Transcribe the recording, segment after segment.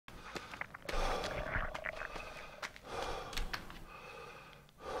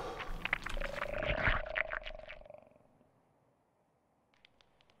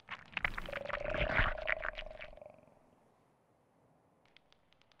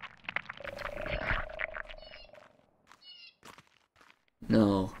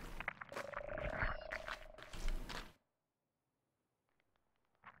No.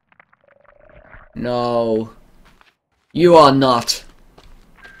 No. You are not.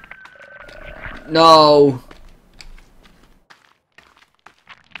 No.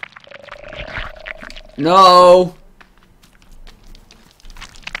 No.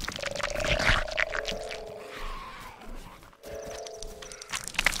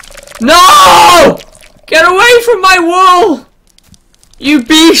 No! Get away from my wool! You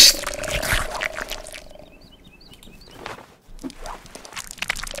beast!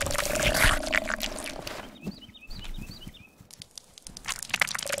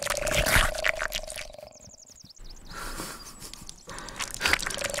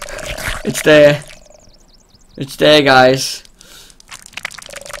 It's there. It's there, guys.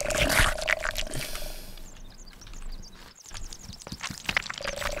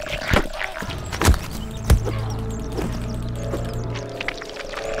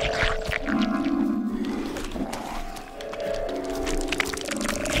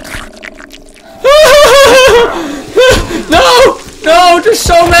 No! No! There's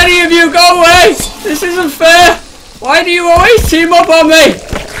so many of you! Go away! This isn't fair! Why do you always team up on me?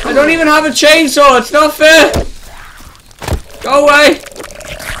 I don't even have a chainsaw. It's not fair. Go away.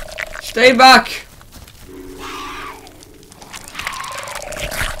 Stay back.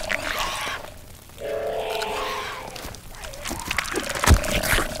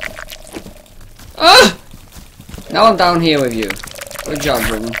 Ah! Now I'm down here with you. Good job,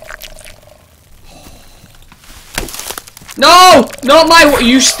 Ruben. No! Not my...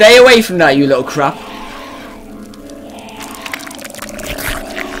 You stay away from that, you little crap.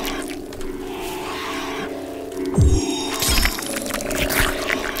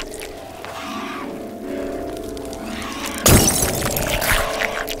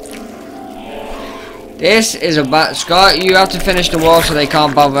 This is a bad... Scott, you have to finish the wall so they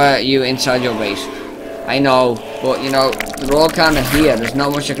can't bother you inside your base. I know, but you know, they're all kind of here. There's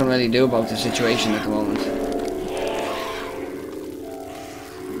not much I can really do about the situation at the moment.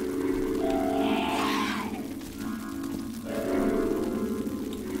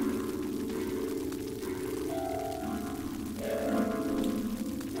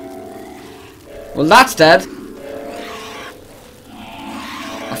 Well, that's dead.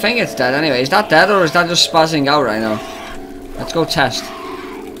 I think it's dead anyway. Is that dead or is that just spazzing out right now? Let's go test.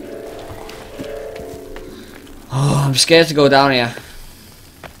 Oh, I'm scared to go down here.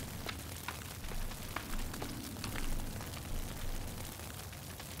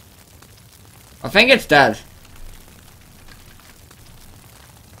 I think it's dead.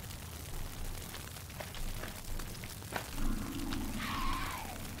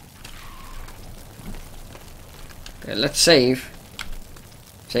 Okay, let's save.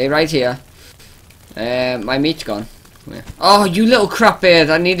 Save right here. My meat's gone. Where? Oh, you little crap beard!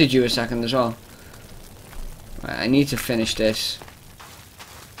 I needed you a second as well. Right, I need to finish this.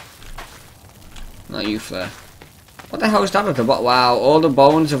 Not you, Flare. What the hell is that at the bottom? Wow, all the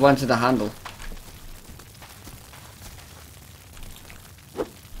bones have went to the handle.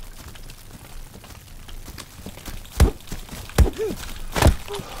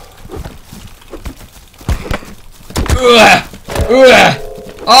 Ugh! Ugh!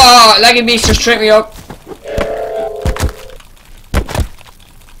 Oh, leggy beast just tripped me up.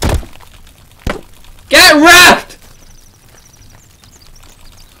 Get wrapped!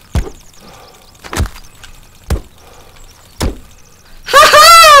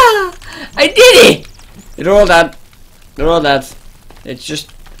 Ha-ha! I did it! They're all dead. They're all dead. It's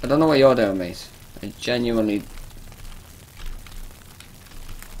just... I don't know what you're doing, mate. I genuinely...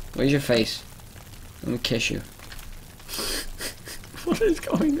 Where's your face? Let me kiss you. What is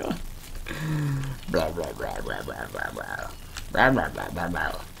going on? Blah blah blah blah blah blah blah. Blah blah blah blah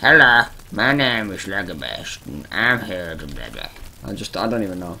blah. Hello, my name is babiest and I'm here to blah blah. I don't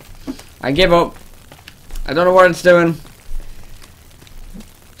even know. I give up. I don't know what it's doing.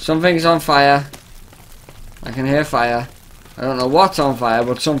 Something's on fire. I can hear fire. I don't know what's on fire,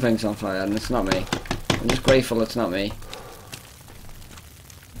 but something's on fire and it's not me. I'm just grateful it's not me.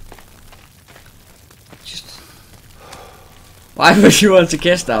 Why would you want to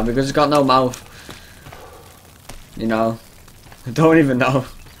kiss that? Because it's got no mouth. You know. I don't even know.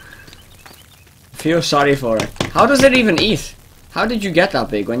 I feel sorry for it. How does it even eat? How did you get that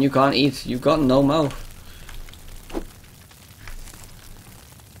big when you can't eat? You've got no mouth.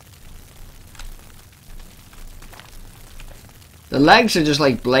 The legs are just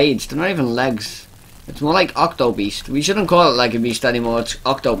like blades. They're not even legs. It's more like Octobeast. We shouldn't call it like a beast anymore. It's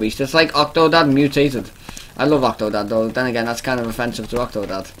Octobeast. It's like Octodad mutated. I love Octodad though. Then again, that's kind of offensive to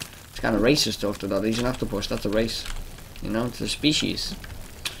Octodad. It's kind of racist to Octodad. He's an octopus. That's a race. you know, to the species.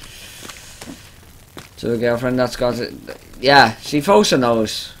 To a girlfriend that's got it. Yeah, see, Fosa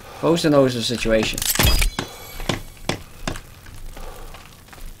knows. Fosa knows the situation.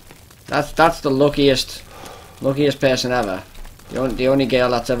 That's the luckiest person ever. The only girl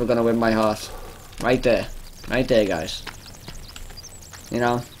that's ever gonna win my heart. Right there, guys. You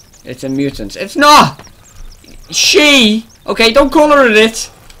know, it's a mutant. It's not. She. Okay, don't call her it.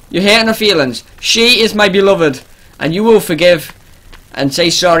 You're hurting her feelings. She is my beloved, and you will forgive and say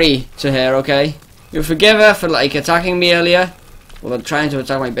sorry to her. Okay, you'll forgive her for like attacking me earlier, well, trying to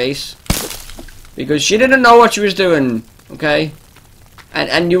attack my base, because she didn't know what she was doing. Okay,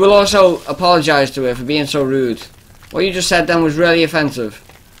 and you will also apologize to her for being so rude. What you just said then was really offensive.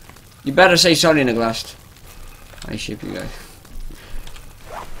 You better say sorry, Neglast. I ship you guys.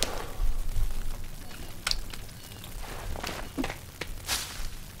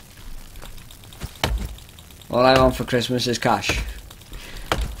 All I want for Christmas is cash.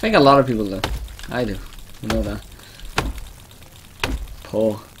 I think a lot of people do. I do. You know that.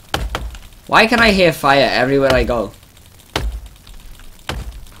 Poor. Why can I hear fire everywhere I go?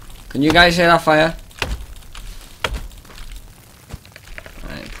 Can you guys hear that fire?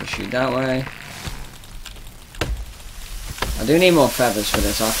 Alright, push you that way. I do need more feathers for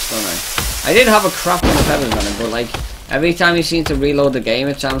this axe, don't I? I did have a crap ton of feathers on it, but like every time you seem to reload the game,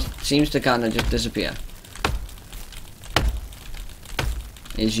 it seems to kind of just disappear.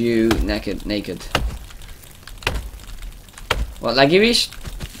 Is you naked? Well, like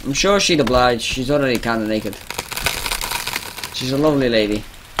if I'm sure she'd oblige. She's already kind of naked. She's a lovely lady.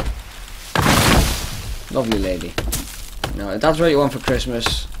 Lovely lady. You know, if that's what you want for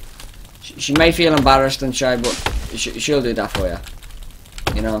Christmas. She may feel embarrassed and shy, but she'll do that for you.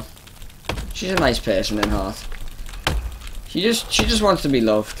 You know, she's a nice person in heart. She just wants to be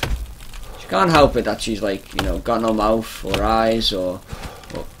loved. She can't help it that she's like, you know, got no mouth or eyes or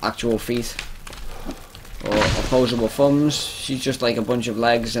actual feet or opposable thumbs. She's just like a bunch of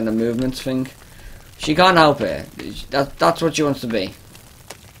legs and a movement thing. She can't help it. That's what she wants to be.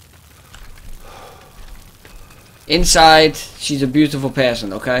 Inside, she's a beautiful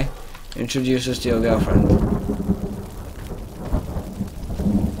person. Okay, introduce us to your girlfriend.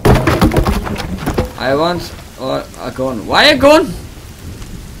 I want a gun. Why a gun?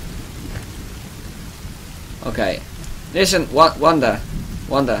 Okay, listen. Wanda,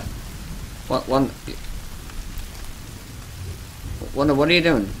 what are you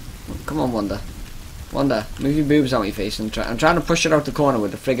doing? Come on, Wanda, move your boobs out of your face and I'm trying to push it out the corner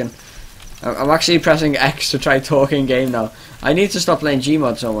with the friggin'. I'm actually pressing X to try talking game now. I need to stop playing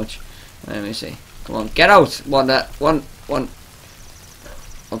Gmod so much. Let me see. Come on, get out, Wanda. One.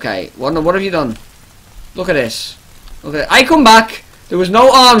 Okay, Wanda, what have you done? Look at this. Look at it. I come back. There was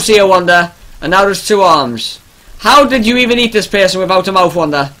no arms here, Wanda, and now there's 2 arms. How did you even eat this person without a mouth,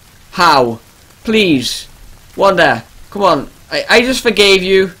 Wanda? How? Please, Wanda. Come on. I just forgave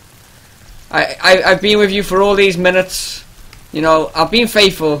you. I've been with you for all these minutes. You know, I've been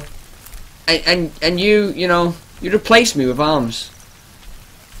faithful. And you know, you replaced me with arms.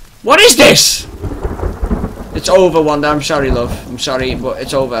 What is this? It's over, Wanda. I'm sorry, love. I'm sorry, but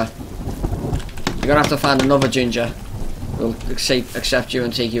it's over. You're gonna have to find another ginger who'll accept you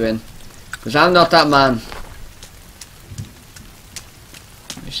and take you in. Because I'm not that man.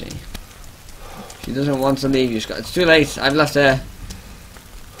 Let me see. She doesn't want to leave you, Scott. It's too late. I've left her.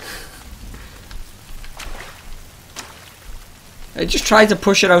 I just tried to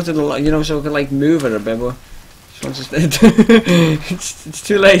push it out of the, you know, so I could like move it a bit, but she wants to stay. It's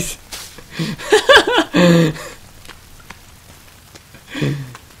too late.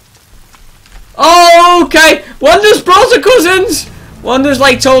 Oh, okay. Wanda's brought her cousins. Wanda's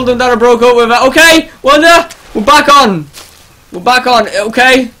like told them that I broke up with her. Okay, Wanda, we're back on. We're back on.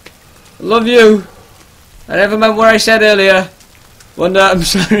 Okay, I love you. I never meant what I said earlier. Wanda, I'm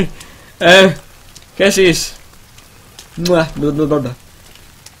sorry. Kisses. Yeah,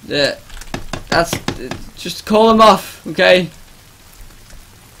 that's just call him off, okay?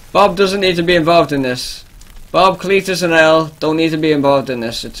 Bob doesn't need to be involved in this. Bob, Cletus, and Elle don't need to be involved in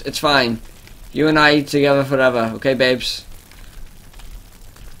this. It's fine. You and I together forever, okay, babes?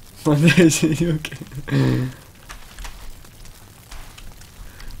 Wanda, is you okay?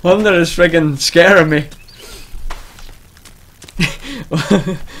 Wanda is friggin' scaring me.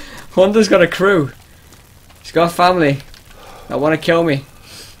 Wanda's got a crew. She's got family that want to kill me.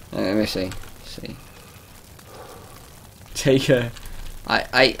 Let me see. Take her.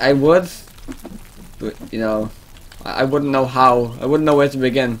 I would, but you know, I wouldn't know how. I wouldn't know where to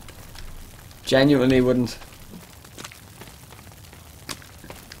begin. Genuinely wouldn't.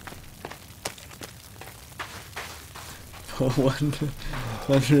 Wonder.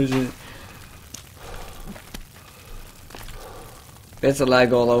 Bits of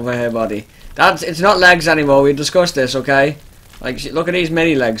leg all over her body. It's not legs anymore. We discussed this, okay? Like, look at these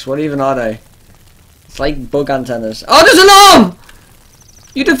mini legs. What even are they? It's like bug antennas. Oh, there's an arm!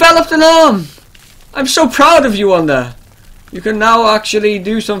 You developed an arm! I'm so proud of you, Wanda. You can now actually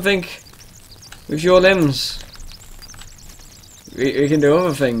do something with your limbs. We can do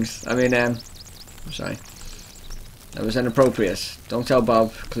other things. I mean, I'm sorry. That was inappropriate. Don't tell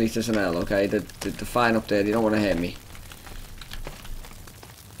Bob, Cletus and Elle, okay? The fine up there, they don't want to hurt me.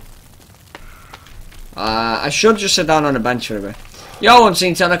 I should just sit down on a bench for a bit. Yo,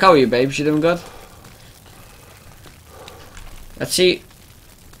 Unseen Tannock, how are you, babe? You doing good? Let's see.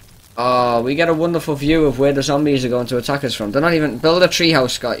 Oh, we get a wonderful view of where the zombies are going to attack us from. They're not even... Build a tree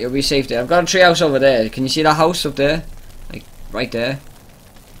house, Scott. You'll be safe there. I've got a tree house over there. Can you see that house up there? Like, right there.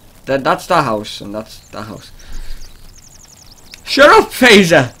 That's that house, and that's that house. Shut up,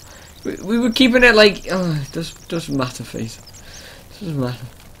 Phaser! We were keeping it like... Oh, it doesn't matter, Phaser. It doesn't matter.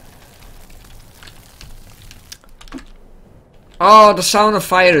 Oh, the sound of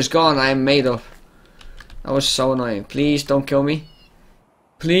fire is gone. I am made up. That was so annoying. Please don't kill me.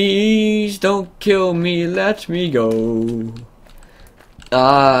 Please don't kill me. Let me go.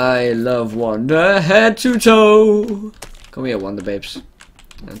 I love Wonder head to toe. Come here, Wonder babes.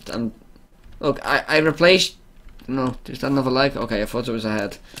 Look, I replaced... No, is that another leg? Okay, I thought it was a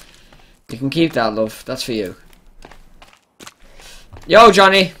head. You can keep that, love. That's for you. Yo,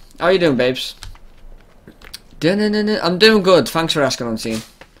 Johnny. How you doing, babes? I'm doing good. Thanks for asking, Unseen.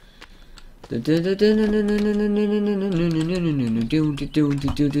 Right,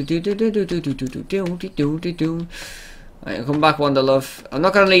 I'll come back, Wonder love. I'm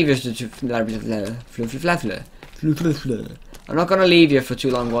not gonna leave you. I'm not gonna leave you for too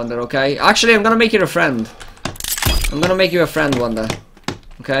long, Wonder. Okay? Actually, I'm gonna make you a friend. I'm gonna make you a friend, Wonder.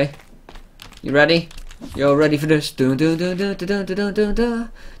 Okay? You ready? You're ready for this?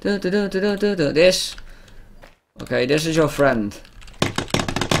 This. Okay, this is your friend.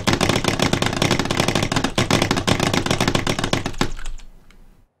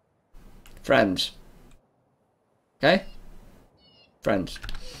 Friends. Okay? Friends.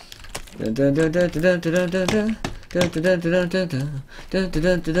 Let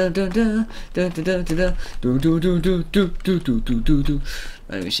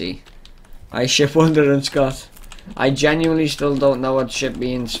me see. I ship Wonder and Scott. I genuinely still don't know what ship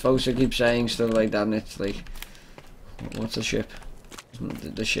means. Fosa keeps saying stuff like that, and it's like, what's a ship?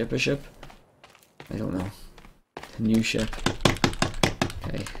 Isn't the ship a ship? I don't know. A new ship.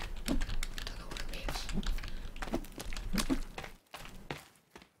 Okay.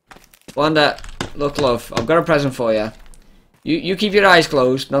 Wanda, look, love, I've got a present for you. You keep your eyes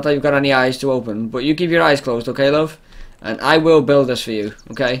closed. Not that you've got any eyes to open, but you keep your eyes closed, okay, love? And I will build this for you,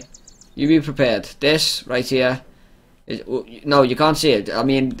 okay? You be prepared. This right here is... No, you can't see it. I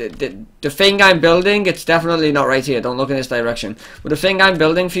mean, the thing I'm building, it's definitely not right here. Don't look in this direction. But the thing I'm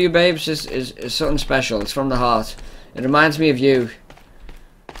building for you, babes, is something special. It's from the heart. It reminds me of you.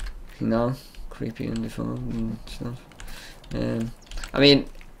 You know? Creepy in the phone and stuff. I mean...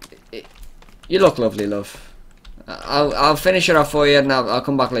 You look lovely, love. I'll finish it off for you and I'll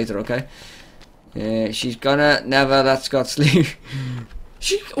come back later, okay? She's gonna never let Scott sleep.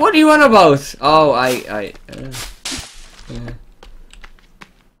 What are you on about? Oh,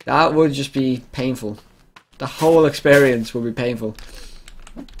 that would just be painful. The whole experience would be painful.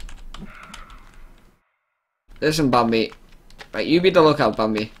 Listen, Bambi. Right, you be the lookout,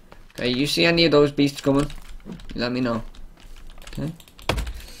 Bambi. Okay, you see any of those beasts coming? Let me know. Okay.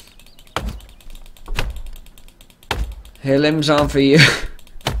 Her limbs aren't for you.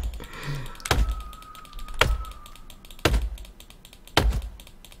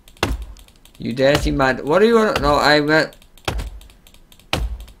 You dirty mad. What are you on? No, I meant...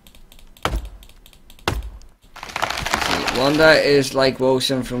 Wanda is like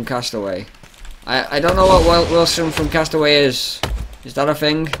Wilson from Castaway. I don't know what Wilson from Castaway is. Is that a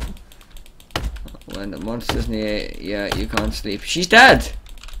thing? When the monster's near, yeah, you can't sleep. She's dead!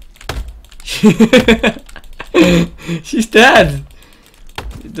 She's dead!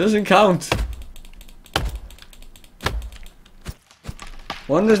 It doesn't count.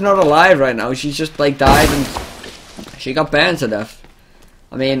 Wanda's not alive right now. She's just like died and she got burned to death.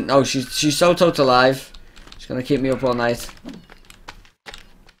 I mean, no, she's so total alive. She's gonna keep me up all night.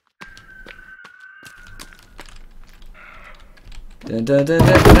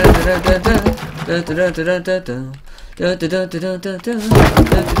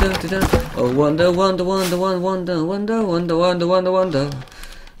 Oh, wonder, wonder, wonder, wonder, wonder, wonder, wonder, wonder, wonder, wonder.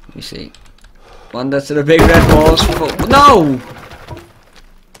 Let me see. Wander to the big red balls. No!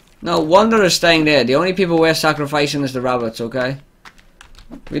 No, Wander is staying there. The only people we're sacrificing is the rabbits, okay?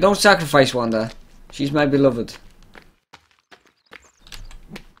 We don't sacrifice Wander. She's my beloved.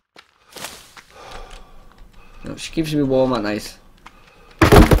 No, she keeps me warm at night.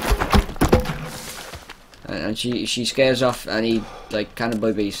 And she scares off any, like, kind of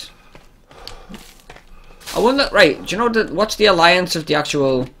babies. I wonder, right, do you know what's the alliance of the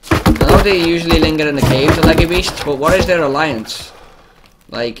actual... I know they usually linger in the caves, the leggy beasts, but what is their alliance?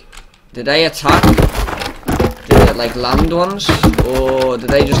 Like, did they attack the, like, land ones? Or did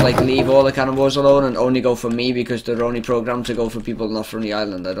they just, like, leave all the cannibals alone and only go for me because they're only programmed to go for people not from the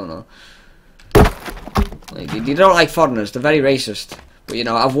island? I don't know. Like, they don't like foreigners, they're very racist. But, you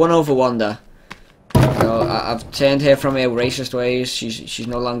know, I've won over Wanda. You know, I've turned her from her racist ways. She's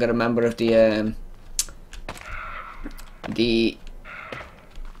no longer a member of the what do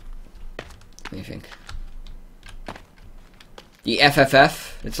you think? The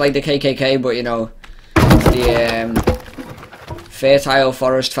FFF. It's like the KKK, but you know, the Fertile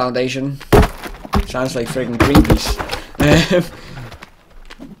Forest Foundation. Sounds like friggin' Greenpeace.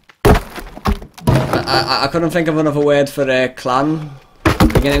 I couldn't think of another word for clan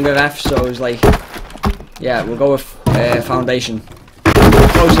beginning with F, so it was like, yeah, we'll go with foundation.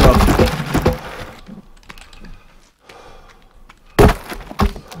 Close enough.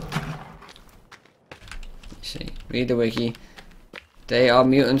 See, read the wiki. They are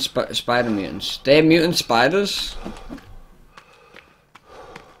mutant spider mutants. They're mutant spiders?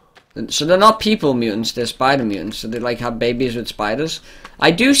 So they're not people mutants, they're spider mutants. So they like have babies with spiders.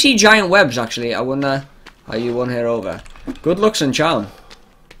 I do see giant webs actually. I wonder how you won her over. Good looks and charm.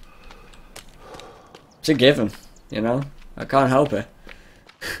 It's a given, you know. I can't help it.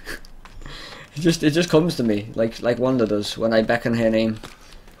 it just comes to me like Wanda does when I beckon her name.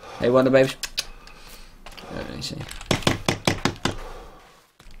 Hey Wanda babes. Let me see.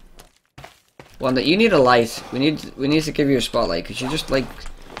 Wanda, you need a light. We need to give you a spotlight because you're just like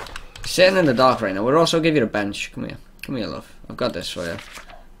sitting in the dark right now. We'll also give you a bench. Come here, love. I've got this for you.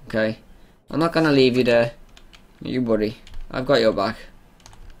 Okay, I'm not gonna leave you there. You buddy, I've got your back.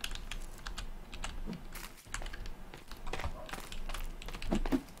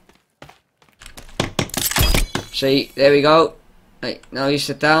 See, there we go. Right, now you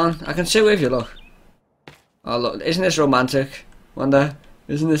sit down. I can sit with you, look. Oh look, isn't this romantic? Wanda,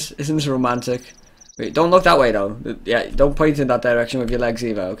 isn't this romantic? Wait, don't look that way though. Yeah, don't point in that direction with your legs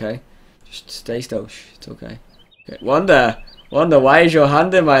either, okay? Just stay still. Shh, it's okay. Okay. Wanda, why is your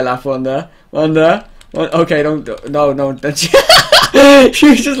hand in my lap, Wanda? Wanda? Okay, no.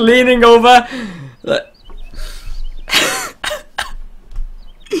 She's just leaning over.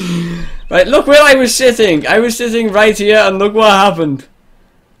 Right, look where I was sitting. I was sitting right here, and look what happened.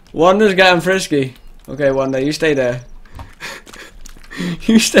 Wanda's getting frisky. Okay, Wanda, you stay there.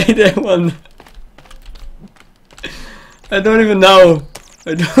 You stay there, Wanda. I don't even know.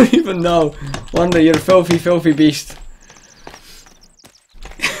 Wanda, you're a filthy, filthy beast.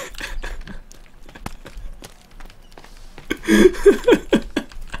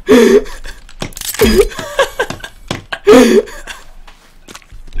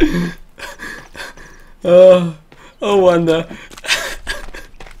 Oh, Wanda.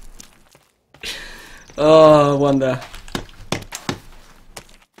 Oh, Wanda.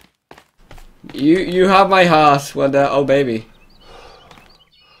 You have my heart, Wanda. Oh, baby.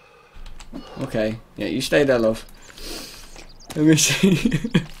 Okay. Yeah, you stay there, love. Let me see.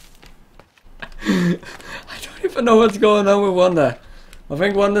 I don't even know what's going on with Wanda. I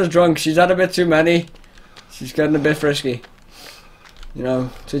think Wanda's drunk. She's had a bit too many. She's getting a bit frisky. You know,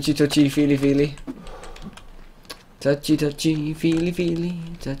 touchy, touchy, feely, feely. Touchy, touchy, feely, feely.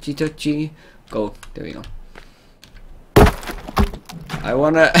 Touchy, touchy. Go. There we go. I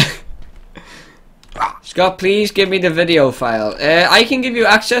wanna... Scott, please give me the video file. I can give you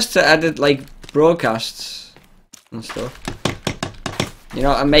access to edit, like, broadcasts and stuff. You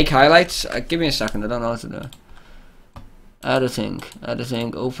know, and make highlights. Give me a second, I don't know what to do. Editing,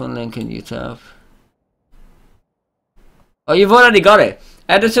 open link in YouTube. Oh, you've already got it.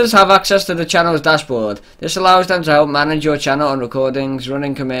 Editors have access to the channel's dashboard. This allows them to help manage your channel and recordings,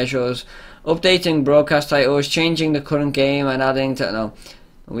 running commercials, updating broadcast titles, changing the current game, and adding to... No,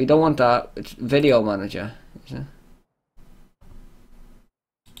 we don't want that. It's video manager.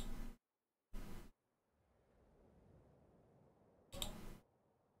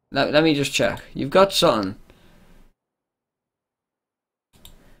 Let me just check. You've got something.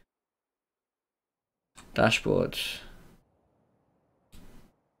 Dashboards.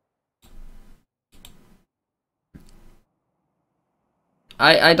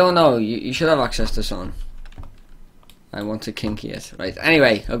 I don't know. You should have access to something. I want to kinky it. Right.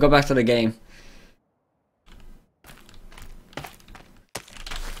 Anyway, I'll go back to the game.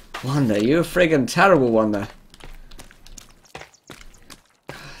 Wanda, you're a friggin' terrible Wanda.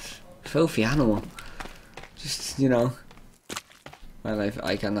 Filthy animal. Just, you know. Well,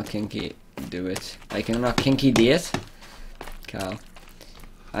 I cannot kinky do it. I cannot kinky do it. Carl.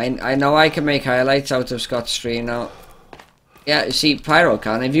 I know I can make highlights out of Scott's stream now. Yeah, you see, Pyro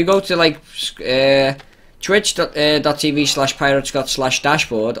can. If you go to like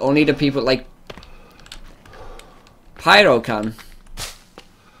twitch.tv/PyroScott/dashboard, only the people like Pyro can.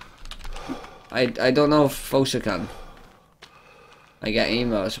 I don't know if Fosa can. I get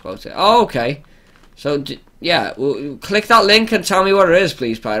emails about it. Oh, okay. So yeah, well, click that link and tell me what it is,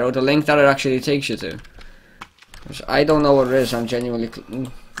 please, Pyro. The link that it actually takes you to. I don't know what it is. I'm genuinely.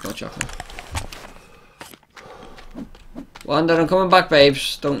 No chocolate. Wanda, I'm coming back,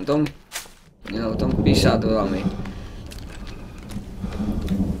 babes. Don't, you know, don't be sad without me.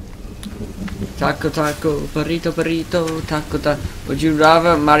 Taco, taco, burrito, burrito, taco, taco. Would you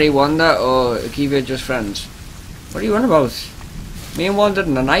rather marry Wanda or keep it just friends? What are you on about? Me and Wanda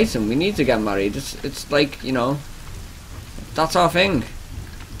are an item. We need to get married. It's like, you know, that's our thing.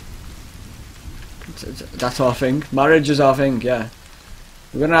 That's our thing. Marriage is our thing, yeah.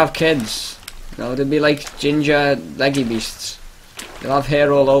 We're gonna have kids. You know, they'll be like ginger leggy beasts. They'll have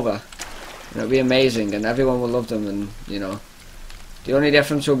hair all over. And it'll be amazing and everyone will love them, and, you know. The only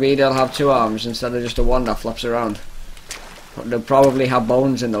difference will be they'll have 2 arms instead of just the one that flops around. They'll probably have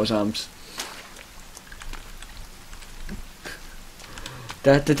bones in those arms.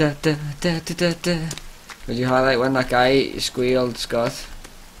 Da da da da da da da. Would you highlight when that guy squealed, Scott?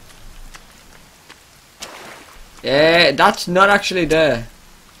 Yeah, that's not actually there,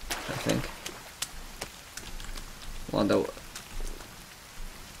 I think. Wonder.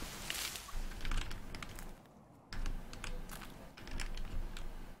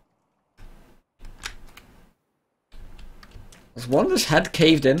 Is Wanda's head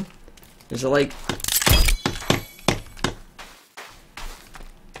caved in? Is it like...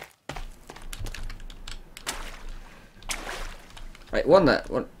 Right, Wanda,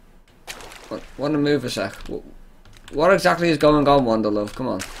 Wanda, move a sec. What exactly is going on, Wanda, love? Come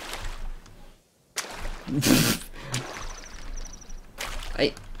on.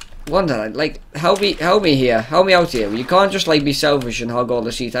 Hey, Wanda, like, help me here. Help me out here. You can't just, like, be selfish and hog all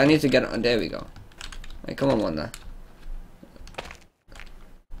the seats. I need to get it on. There we go. Right, come on, Wanda.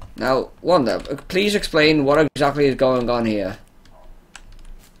 Now, Wanda, please explain what exactly is going on here.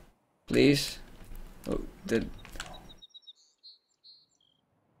 Please. Oh,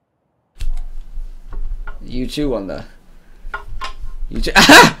 You too, Wanda. You too.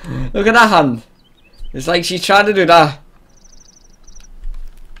 Look at that hand. It's like she's trying to do that.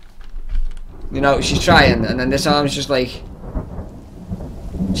 You know, she's trying, and then this arm's just like...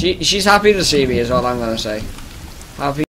 She's happy to see me, is all I'm gonna say. Happy.